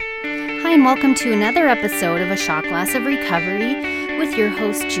Hi, and welcome to another episode of A Shot Glass of Recovery with your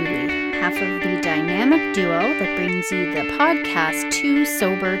host, Julie, half of the dynamic duo that brings you the podcast Two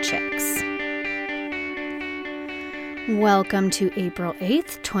Sober Chicks. Welcome to April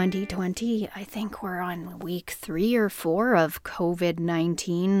 8th, 2020. I think we're on week 3 or 4 of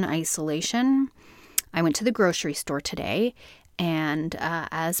COVID-19 isolation. I went to the grocery store today, and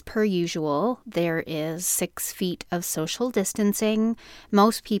as per usual, there is 6 feet of social distancing.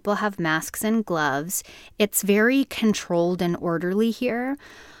 Most people have masks and gloves. It's very controlled and orderly here.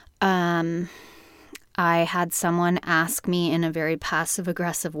 I had someone ask me in a very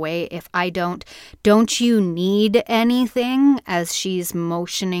passive-aggressive way if I don't you need anything, as she's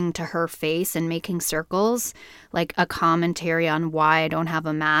motioning to her face and making circles, like a commentary on why I don't have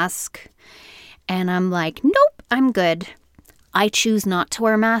a mask. And I'm like, nope, I'm good. I choose not to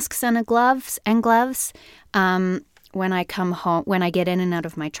wear masks and gloves. When I come home, when I get in and out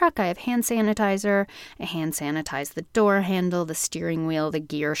of my truck, I have hand sanitizer. I hand sanitize the door handle, the steering wheel, the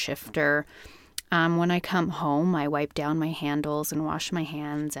gear shifter. When I come home, I wipe down my handles and wash my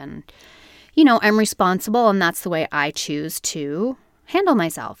hands. And, I'm responsible, and that's the way I choose to handle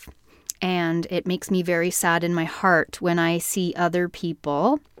myself. And it makes me very sad in my heart when I see other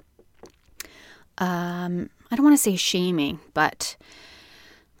people, I don't want to say shaming, but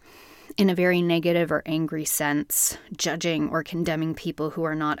in a very negative or angry sense, judging or condemning people who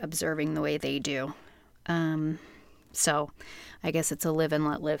are not observing the way they do. So I guess it's a live and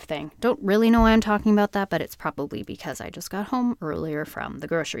let live thing. Don't really know why I'm talking about that, but it's probably because I just got home earlier from the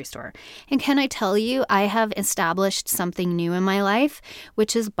grocery store. And can I tell you, I have established something new in my life,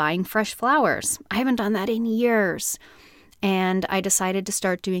 which is buying fresh flowers. I haven't done that in years. And I decided to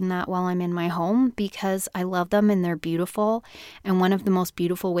start doing that while I'm in my home because I love them and they're beautiful. And one of the most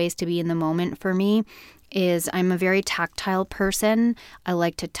beautiful ways to be in the moment for me is I'm a very tactile person. I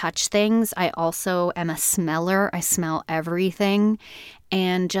like to touch things. I also am a smeller. I smell everything.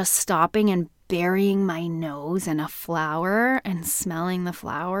 And just stopping and burying my nose in a flower and smelling the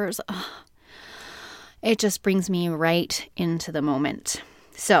flowers, it just brings me right into the moment.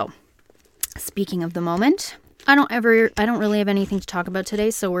 So, speaking of the moment, I don't really have anything to talk about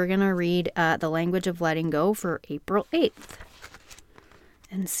today, so we're going to read The Language of Letting Go for April 8th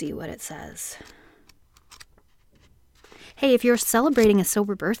and see what it says. Hey, if you're celebrating a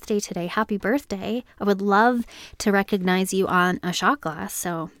sober birthday today, happy birthday. I would love to recognize you on a shot glass,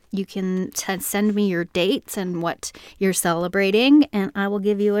 so you can send me your dates and what you're celebrating, and I will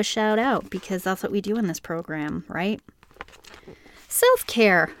give you a shout out because that's what we do in this program, right?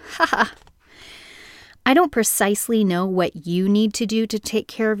 Self-care. Haha. I don't precisely know what you need to do to take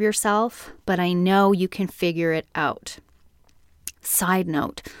care of yourself, but I know you can figure it out. Side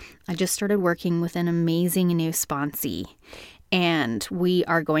note, I just started working with an amazing new sponsee, and we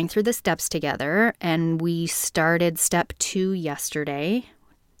are going through the steps together, and we started step 2 yesterday.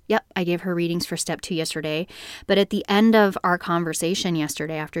 Yep, I gave her readings for step 2 yesterday, but at the end of our conversation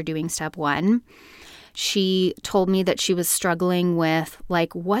yesterday after doing step 1, she told me that she was struggling with,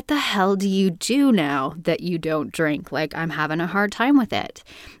 what the hell do you do now that you don't drink? I'm having a hard time with it.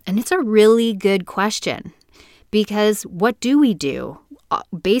 And it's a really good question because what do we do?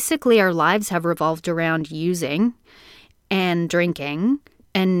 Basically, our lives have revolved around using and drinking,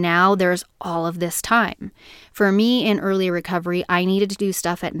 and now there's all of this time. For me, in early recovery, I needed to do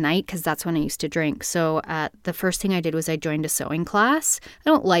stuff at night because that's when I used to drink. So the first thing I did was I joined a sewing class. I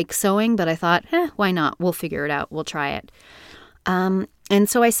don't like sewing, but I thought, why not? We'll figure it out. We'll try it. And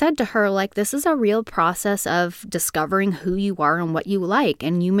so I said to her, this is a real process of discovering who you are and what you like.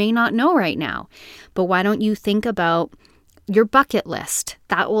 And you may not know right now, but why don't you think about your bucket list?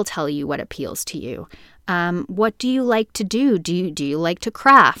 That will tell you what appeals to you. What do you like to do? Do you like to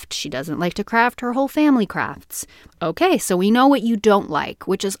craft? She doesn't like to craft. Her whole family crafts. Okay, so we know what you don't like,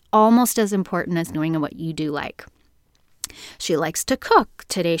 which is almost as important as knowing what you do like. She likes to cook.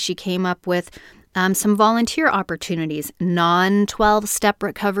 Today she came up with some volunteer opportunities. Non-12-step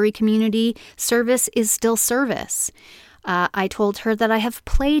recovery community service is still service. I told her that I have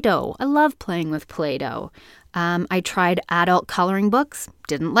Play-Doh. I love playing with Play-Doh. I tried adult coloring books,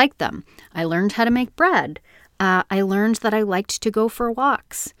 didn't like them. I learned how to make bread. I learned that I liked to go for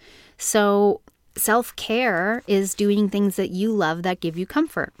walks. So self-care is doing things that you love that give you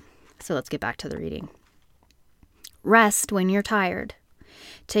comfort. So let's get back to the reading. Rest when you're tired.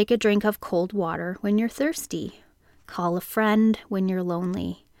 Take a drink of cold water when you're thirsty. Call a friend when you're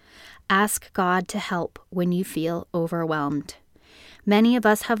lonely. Ask God to help when you feel overwhelmed. Many of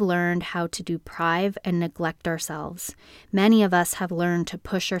us have learned how to deprive and neglect ourselves. Many of us have learned to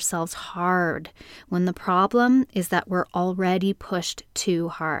push ourselves hard when the problem is that we're already pushed too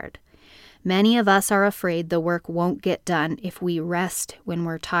hard. Many of us are afraid the work won't get done if we rest when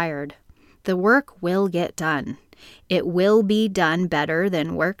we're tired. The work will get done. It will be done better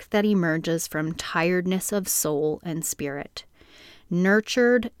than work that emerges from tiredness of soul and spirit.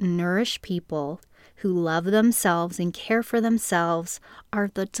 Nurtured, nourished people who love themselves and care for themselves are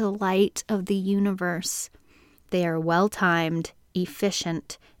the delight of the universe. They are well-timed,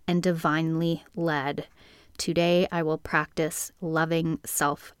 efficient, and divinely led. Today, I will practice loving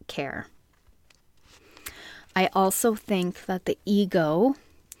self-care. I also think that the ego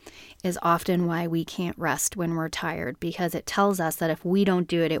is often why we can't rest when we're tired, because it tells us that if we don't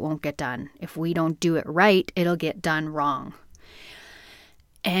do it, it won't get done. If we don't do it right, it'll get done wrong.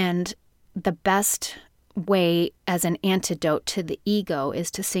 And the best way as an antidote to the ego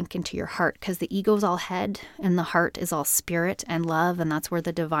is to sink into your heart, because the ego is all head and the heart is all spirit and love, and that's where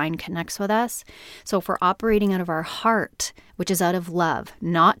the divine connects with us. So if we're operating out of our heart, which is out of love,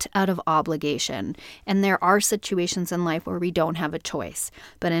 not out of obligation, and there are situations in life where we don't have a choice,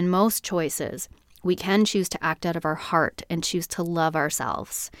 but in most choices, we can choose to act out of our heart and choose to love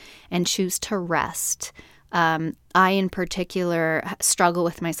ourselves and choose to rest. I, in particular, struggle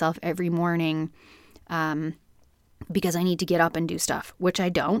with myself every morning because I need to get up and do stuff, which I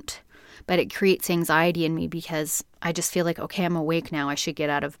don't, but it creates anxiety in me because I just feel like, okay, I'm awake now, I should get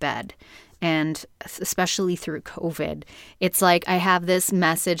out of bed. And especially through COVID, it's like I have this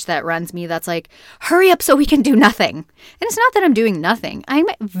message that runs me that's like, hurry up so we can do nothing. And it's not that I'm doing nothing. I'm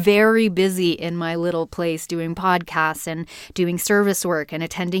very busy in my little place doing podcasts and doing service work and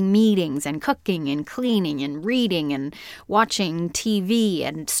attending meetings and cooking and cleaning and reading and watching TV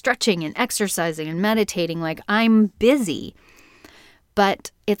and stretching and exercising and meditating. Like, I'm busy.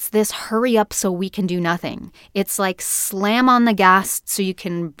 But it's this hurry up so we can do nothing. It's like slam on the gas so you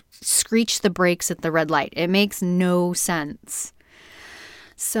can screech the brakes at the red light. It makes no sense.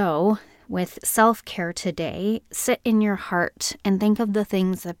 So with self-care today, sit in your heart and think of the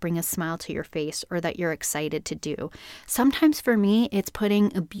things that bring a smile to your face or that you're excited to do. Sometimes for me, it's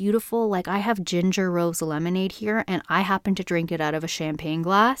putting a beautiful, like I have ginger rose lemonade here and I happen to drink it out of a champagne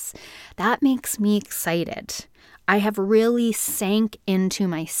glass. That makes me excited. I have really sank into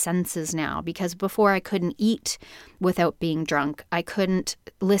my senses now, because before I couldn't eat without being drunk. I couldn't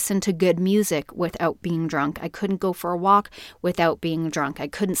listen to good music without being drunk. I couldn't go for a walk without being drunk. I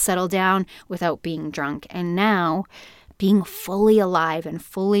couldn't settle down without being drunk. And now, being fully alive and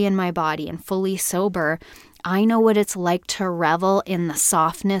fully in my body and fully sober, I know what it's like to revel in the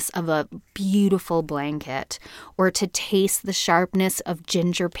softness of a beautiful blanket, or to taste the sharpness of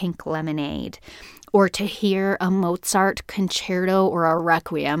ginger pink lemonade, or to hear a Mozart concerto or a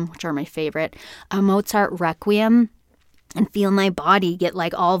requiem, which are my favorite, a Mozart requiem, and feel my body get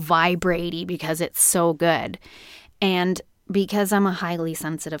like all vibraty because it's so good. And because I'm a highly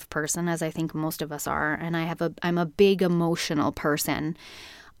sensitive person, as I think most of us are, and I'm a big emotional person,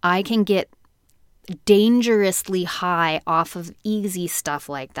 I can get dangerously high off of easy stuff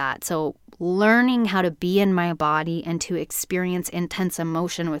like that. So learning how to be in my body and to experience intense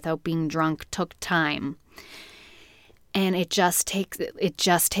emotion without being drunk took time. And it just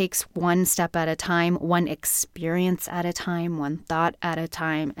takes one step at a time, one experience at a time, one thought at a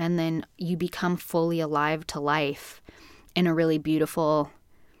time, and then you become fully alive to life in a really beautiful,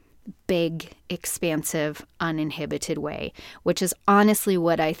 big, expansive, uninhibited way, which is honestly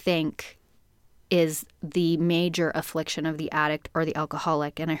what I think is the major affliction of the addict or the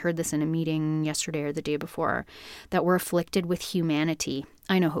alcoholic. And I heard this in a meeting yesterday or the day before, that we're afflicted with humanity.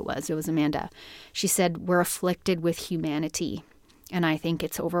 I know who it was. It was Amanda. She said, we're afflicted with humanity. And I think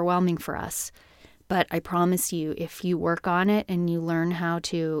it's overwhelming for us. But I promise you, if you work on it and you learn how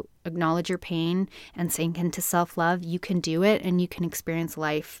to acknowledge your pain and sink into self-love, you can do it and you can experience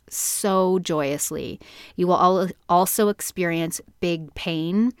life so joyously. You will also experience big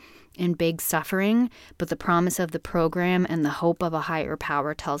pain and big suffering, but the promise of the program and the hope of a higher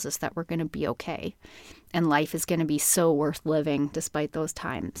power tells us that we're going to be okay. And life is going to be so worth living despite those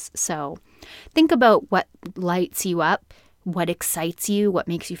times. So think about what lights you up, what excites you, what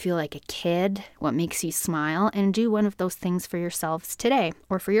makes you feel like a kid, what makes you smile, and do one of those things for yourselves today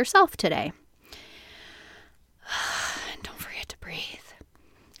or for yourself today. And don't forget to breathe.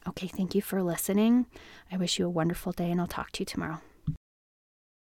 Okay, thank you for listening. I wish you a wonderful day, and I'll talk to you tomorrow.